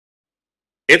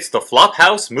It's the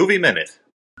Flophouse Movie Minute.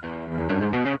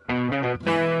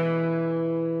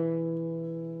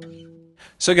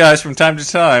 So, guys, from time to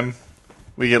time,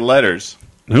 we get letters.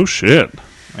 No shit.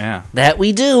 Yeah. That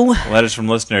we do. Letters from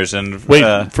listeners. And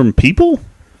Wait, from people?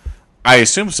 I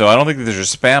assume so. I don't think that these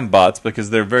are spam bots because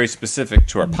they're very specific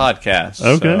to our podcast.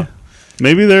 Okay. So.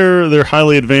 Maybe they're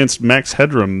highly advanced Max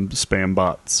Headroom spam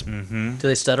bots. Do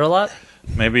they stutter a lot?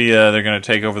 Maybe they're going to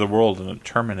take over the world in a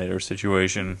Terminator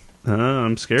situation.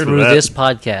 I'm scared Through of that. this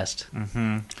podcast.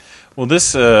 Well,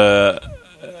 this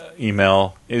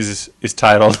email is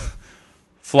titled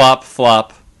Flop,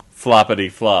 Flop,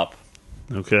 Floppity Flop.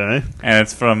 Okay. And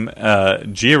it's from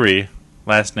Jiri,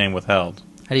 last name withheld.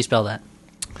 How do you spell that?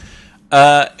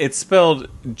 It's spelled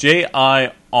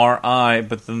Jiri,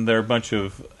 but then there are a bunch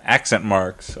of accent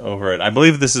marks over it. I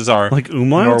believe this is our Like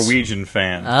umlauts? Norwegian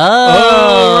fan. Oh,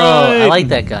 I like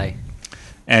that guy.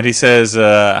 And he says,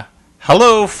 hello,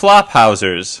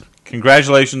 Flophousers.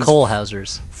 Congratulations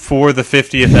Coalhousers. for the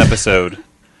 50th episode.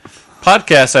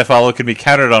 Podcasts I follow can be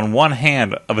counted on one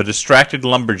hand of a distracted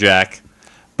lumberjack,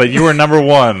 but you are number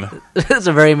one. That's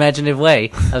a very imaginative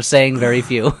way of saying very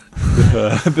few.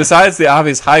 Besides the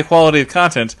obvious high quality of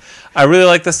content, I really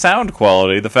like the sound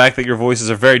quality, the fact that your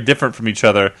voices are very different from each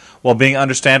other while being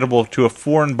understandable to a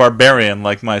foreign barbarian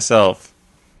like myself.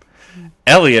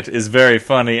 Elliot is very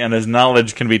funny, and his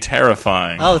knowledge can be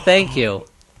terrifying. Oh, thank you.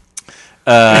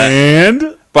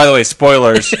 And By the way,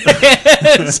 spoilers.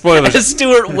 Spoilers.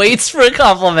 Stuart waits for a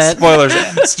compliment. Spoilers.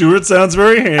 Stuart sounds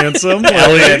very handsome.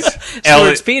 Elliot.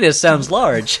 Stuart's penis sounds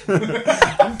large.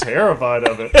 I'm terrified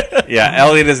of it. Yeah,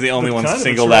 Elliot is the only one kind of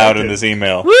singled out in attractive. this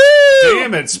email. Woo!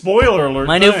 Damn it! Spoiler alert.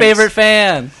 My new favorite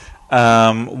fan.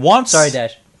 Once Sorry,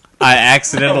 Dash. I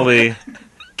accidentally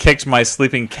kicked my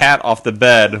sleeping cat off the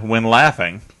bed when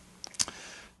laughing.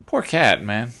 Poor cat,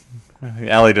 man.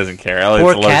 Ellie doesn't care. Ellie's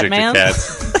Poor allergic Catman? to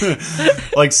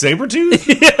cats. Like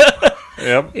Sabretooth?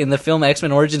 Yep. In the film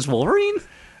X-Men Origins Wolverine?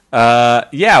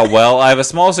 Yeah, well, I have a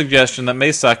small suggestion that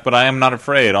may suck, but I am not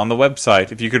afraid. On the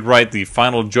website, if you could write the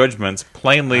final judgments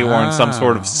plainly or in some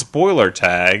sort of spoiler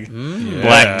tag,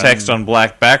 black text on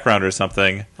black background or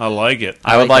something, I like it.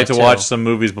 I would like like that to watch too. some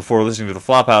movies before listening to the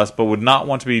Flophouse, but would not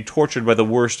want to be tortured by the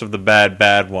worst of the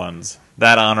bad ones.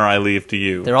 That honor I leave to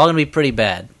you. They're all going to be pretty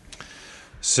bad.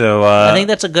 So, I think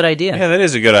that's a good idea. yeah, that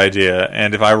is a good idea,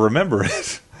 and if I remember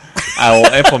it, I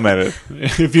will implement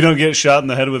it. If you don't get shot in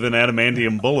the head with an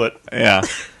adamantium bullet. Yeah.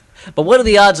 But what are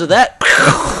the odds of that?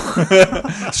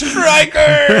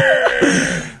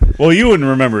 Striker! Well, you wouldn't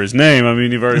remember his name. I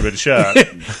mean, you've already been shot.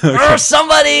 Or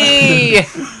somebody!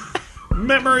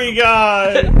 Memory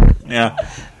guy!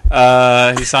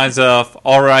 Yeah. He signs off,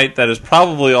 all right, that is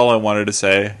probably all I wanted to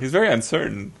say. He's very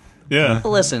uncertain. Yeah.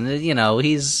 Listen, you know,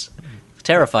 he's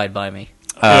terrified by me.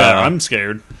 Yeah, I'm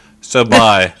scared. So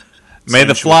bye. May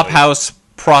the Essentially. Flophouse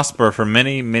prosper for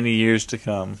many, many years to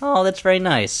come. Oh, that's very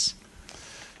nice.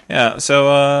 Yeah,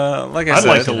 so, like I I'd said...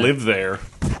 like to live there.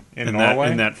 in that,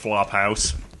 Norway? in that flop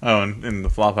house. Oh, in the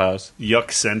Flophouse.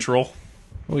 Yuck Central.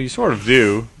 Well, you sort of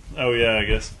do. Oh, yeah, I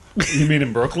guess. You mean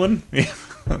in Brooklyn? Yeah.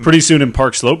 Pretty soon in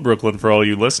Park Slope, Brooklyn, for all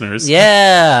you listeners.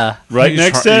 Yeah. Right You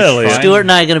next try- to you Elliot. try- Stuart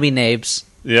and I are going to be nabes.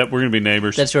 Yep, we're going to be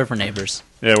neighbors. That's short for neighbors.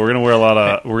 Yeah, we're going to wear a lot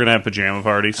of... We're going to have pajama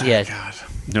parties. Yeah. God.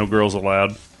 No girls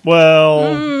allowed.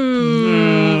 Well,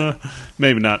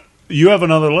 maybe not. You have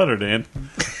another letter, Dan.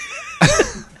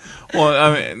 Well,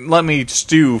 I mean, let me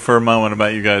stew for a moment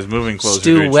about you guys moving closer to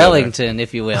Stu each Wellington,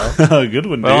 if you will. Good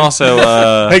one, dude. But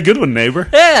also, Hey, good one, neighbor.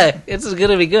 Yeah, it's going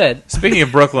to be good. speaking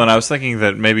of Brooklyn, I was thinking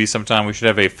that maybe sometime we should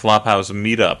have a Flophouse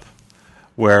meetup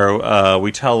where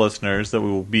we tell listeners that we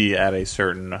will be at a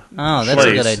certain Oh, that's place.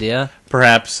 a good idea.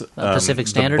 Perhaps Pacific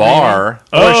Standard, the bar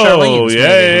Charlene's, yeah,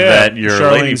 maybe. yeah. that your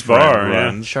lady Charlene's friend bar, yeah.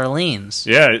 runs. Charlene's.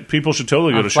 Yeah, people should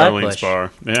totally go On to Flatbush. Charlene's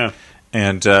bar. Yeah.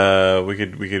 And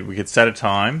we could set a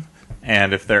time,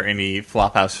 and if there are any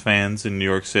Flophouse fans in New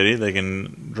York City, they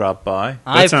can drop by.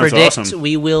 I sounds predict awesome.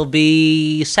 we will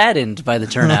be saddened by the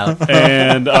turnout.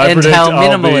 And I And predict how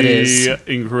minimal I'll it be is.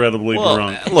 incredibly Well,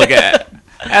 drunk. look,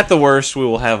 at the worst, we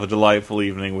will have a delightful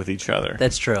evening with each other.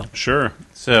 That's true. Sure.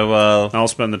 So I'll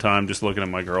spend the time just looking at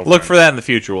my girlfriend. look for that in the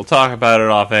future. We'll talk about it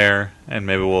off air, and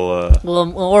maybe we'll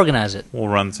We'll organize it.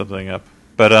 run something up.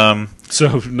 But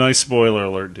So, nice spoiler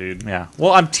alert, dude. yeah.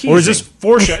 Well, I'm teasing. Or is this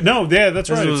foreshadow? No, yeah, that's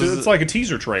right. was- It's like a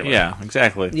teaser trailer. Yeah,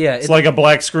 exactly. Yeah, It's like a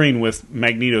black screen with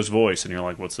Magneto's voice, and you're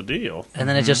like, what's the deal? and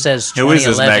then it just says Who is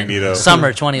this 2011. Magneto?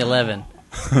 Summer 2011.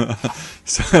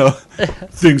 So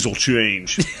Things will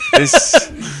change.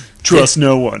 this Trust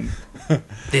no one.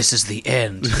 This is the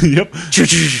end Yep.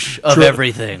 of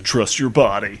everything. Trust your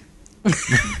body.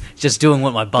 Just doing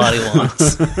what my body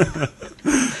wants.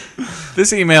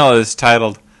 This email is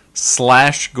titled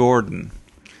Slash Gordon,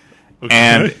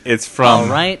 and it's from All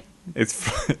right.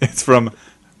 it's from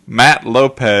Matt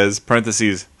Lopez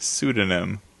 (parentheses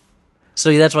pseudonym).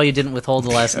 So that's why you didn't withhold the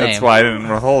last name. That's why I didn't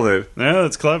withhold it. Yeah,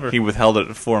 that's clever. He withheld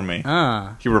it for me.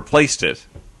 Ah. He replaced it.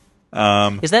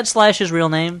 Is that Slash's real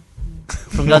name?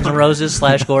 From Guns N' Roses,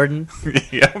 Slash Gordon?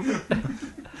 Yep.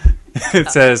 It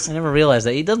says, I never realized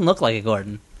that. He doesn't look like a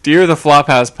Gordon. Dear the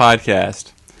Flophouse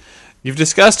Podcast, you've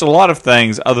discussed a lot of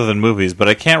things other than movies, but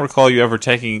I can't recall you ever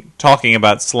talking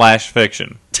about slash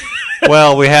fiction.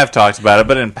 Well, we have talked about it,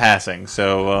 but in passing,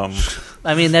 so...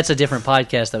 I mean, that's a different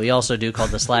podcast that we also do called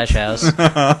The Slash House,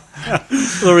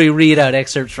 where we read out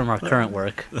excerpts from our current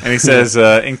work. And he says,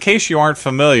 in case you aren't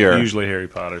familiar... Usually Harry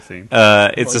Potter theme.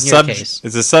 It's a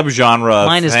subgenre of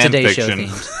Mine is fan Today Show fiction.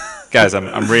 themed. Guys,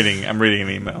 I'm reading an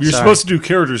email. You're Sorry. supposed to do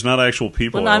characters, not actual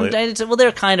people. Well, Elliot. well,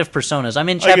 they're kind of personas. I'm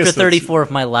in I chapter guess that's- 34 of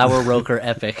my Lauer Roker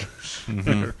epic.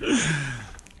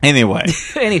 Anyway,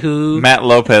 Anywho, Matt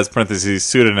Lopez (parentheses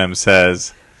pseudonym)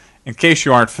 says, in case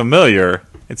you aren't familiar,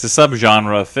 it's a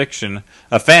subgenre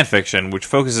of fan fiction, which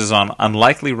focuses on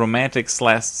unlikely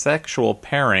romantic/sexual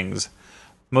pairings,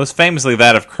 most famously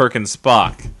that of Kirk and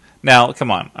Spock. Now, come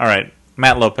on, all right,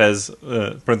 Matt Lopez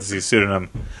 (parentheses pseudonym).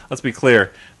 Let's be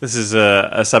clear. This is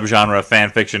a subgenre of fan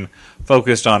fiction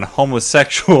focused on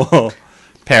homosexual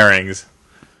pairings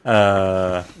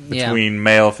between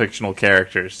male fictional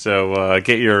characters. So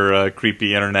get your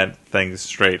creepy internet things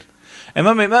straight. And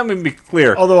let me be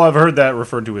clear. Although I've heard that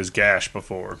referred to as gash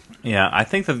before. Yeah, I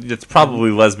think that it's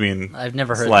probably lesbian I've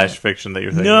never heard slash that. fiction that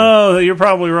you're thinking. No, you're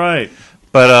probably right.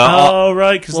 But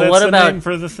Right, because Well, that's what the about- name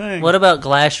for the thing. what about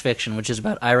Glash fiction, which is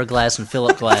about Ira Glass and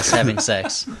Philip Glass having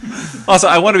sex also,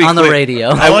 I want to be on the clear.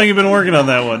 radio? How long have you been working on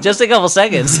that one? Just a couple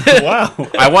seconds. Wow.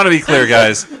 I want to be clear,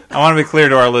 guys. I want to be clear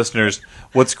to our listeners.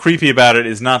 What's creepy about it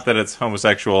is not that it's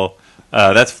homosexual.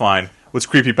 That's fine. What's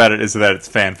creepy about it is that it's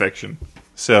fan fiction.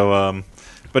 So,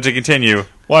 but to continue,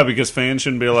 Why? Because fans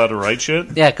shouldn't be allowed to write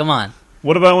shit? Yeah, come on.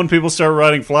 What about when people start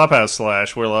writing Flophouse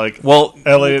Slash, where like, well,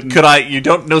 Elliot and- could I? You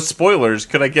don't know spoilers.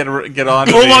 Could I get on?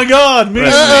 To oh the- my god, me and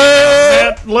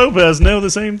Right. Matt Lopez know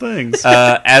the same things.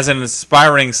 As an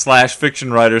aspiring slash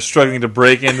fiction writer struggling to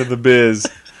break into the biz,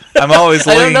 I'm always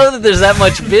I don't looking. know that there's that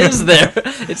much biz there.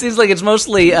 It seems like it's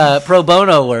mostly pro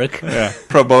bono work. Yeah,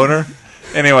 pro boner.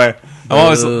 Anyway, I'm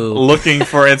always Boo. looking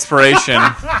for inspiration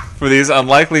for these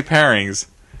unlikely pairings: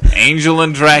 Angel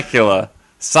and Dracula,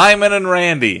 Simon and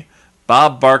Randy,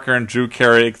 Bob Barker and Drew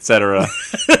Carey, etc.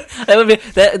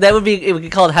 That would be. We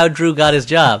could call it "How Drew Got His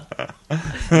Job."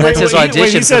 That's his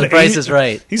audition for The Price is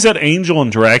Right. He said Angel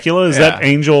and Dracula? Is Yeah. that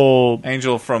Angel...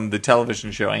 Angel from the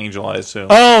television show Angel, I assume.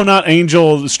 Oh, not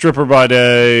Angel, stripper by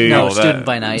day. No, that- Student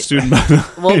by Night. Student by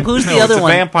night. Well, who's the No, other it's a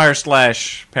one? vampire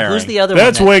slash pairing. Who's the other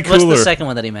That's one? way What's cooler. the second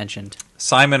one that he mentioned?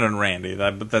 Simon and Randy.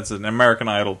 That's an American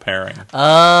Idol pairing.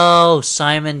 Oh,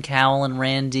 Simon Cowell and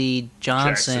Randy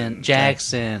Jackson.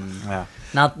 Yeah.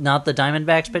 Not the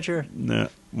Diamondbacks pitcher. No.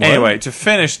 What? Anyway, to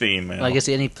finish the email, Well, I guess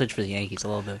any pitch for the Yankees a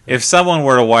little bit. if someone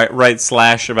were to write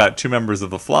slash about two members of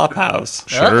the Flophouse,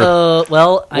 Sure. Uh-oh.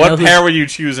 Well, I know what who's- pair would you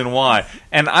choose and why?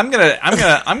 And I'm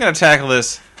gonna tackle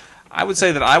this. I would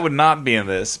say that I would not be in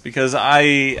this because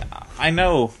I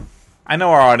know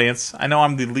our audience. I know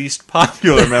I'm the least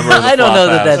popular member of the I don't know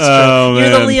that Flophouse. that's true. Oh, You're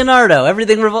the man. Leonardo.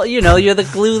 Everything you're the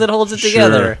glue that holds it Sure.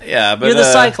 together. Yeah, but You're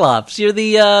the Cyclops. You're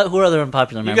the who are other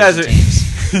unpopular members guys of are- teams?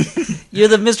 You're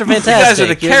the Mr. Fantastic. You guys are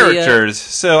the You're characters,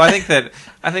 so I think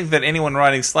that anyone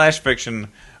writing slash fiction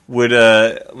would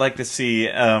like to see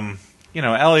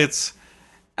Elliot's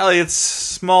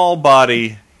small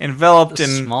body enveloped in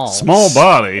Small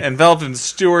body. enveloped in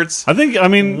Stewart's I mean,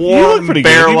 you warm look pretty good.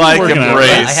 You've been bear-like working out.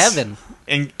 embrace. I have been.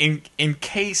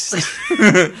 encased.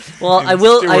 Well, in I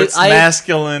will. Stewart's I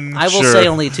masculine. will Sure. say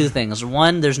only two things.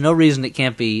 One, there's no reason it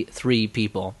can't be three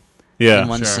people Yeah. in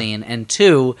one sure. scene. And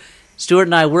two, Stuart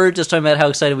and I were just talking about how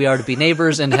excited we are to be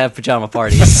neighbors and to have pajama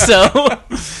parties. So,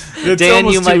 It's Dan,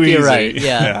 you almost might too be easy. right.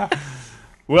 Yeah.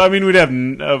 Well, I mean, we'd have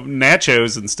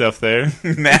nachos and stuff there.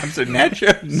 Naps and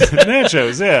nachos.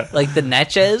 Nachos, yeah. Like the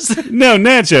Natchez? No,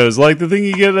 nachos, like the thing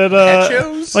you get at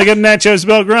Nachos? like at Nachos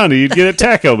Belgrande, you'd get at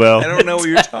Taco Bell. I don't know what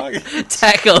you're talking.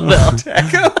 Taco Bell.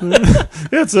 Taco.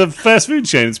 Yeah, it's a fast food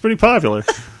chain. It's pretty popular.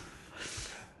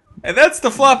 And that's the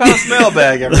Flophouse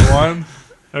mailbag, everyone.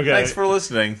 Okay. Thanks for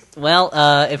listening. Well,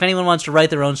 if anyone wants to write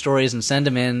their own stories and send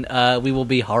them in, we will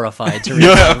be horrified to read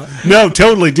them. No,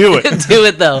 totally do it. Do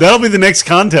it, though. That'll be the next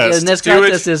contest. The next Do it.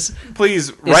 contest is...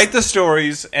 Please write the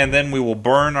stories, and then we will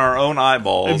burn our own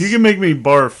eyeballs. If you can make me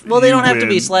barf, Well, they you don't have to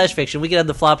be win. slash fiction. We could have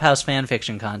the Flophouse fan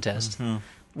fiction contest.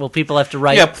 Will people have to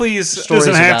write? Yeah, please. stories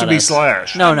Doesn't have about to be us?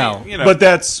 slash. No, I no. mean, you know, But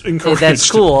that's encouraged.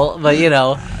 That's cool, but yeah,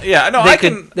 no, they I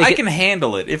could- can. I can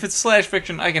handle it. If it's slash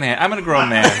fiction, I can. I'm a grown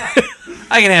man.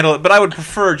 I can handle it, but I would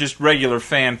prefer just regular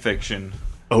fan fiction.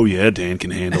 Oh, yeah, Dan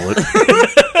can handle it.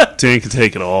 Dan can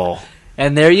take it all.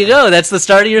 and there you go. That's the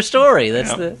start of your story.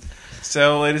 That's Yep. the.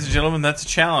 So, ladies and gentlemen, that's a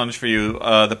challenge for you.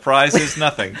 The prize is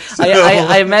nothing. So,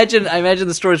 I imagine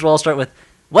the stories will all start with,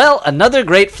 well, another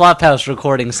great Flophouse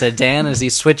recording, said Dan as he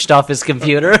switched off his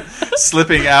computer.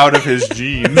 slipping out of his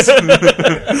jeans.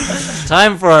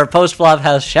 Time for our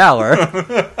post-Flophouse shower.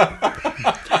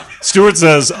 Stuart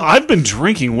says, I've been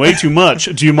drinking way too much.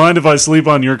 Do you mind if I sleep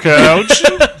on your couch?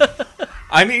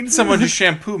 I need someone to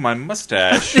shampoo my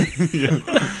mustache.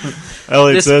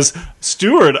 Elliot says,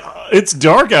 Stuart, it's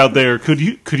dark out there. Could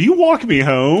you walk me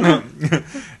home?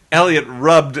 Elliot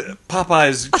rubbed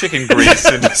Popeye's chicken grease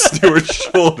into Stuart's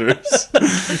shoulders.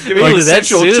 Giving Ooh, him that's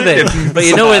sensual soothing. chicken But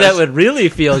you know where that massage. would really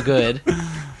feel good?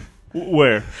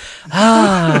 Where?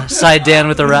 Sighed Dan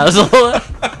with arousal.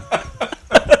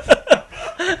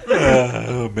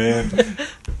 Oh, man.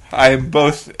 I am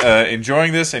both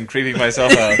enjoying this and creeping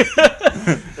myself out.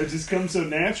 It just comes so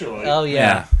naturally. Oh,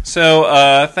 yeah.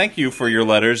 So, thank you for your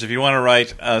letters. If you want to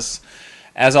write us,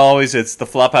 as always, it's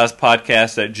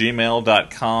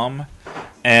theflophousepodcast@gmail.com.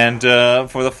 And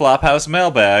for the Flophouse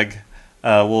Mailbag,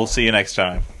 we'll see you next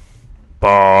time.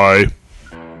 Bye.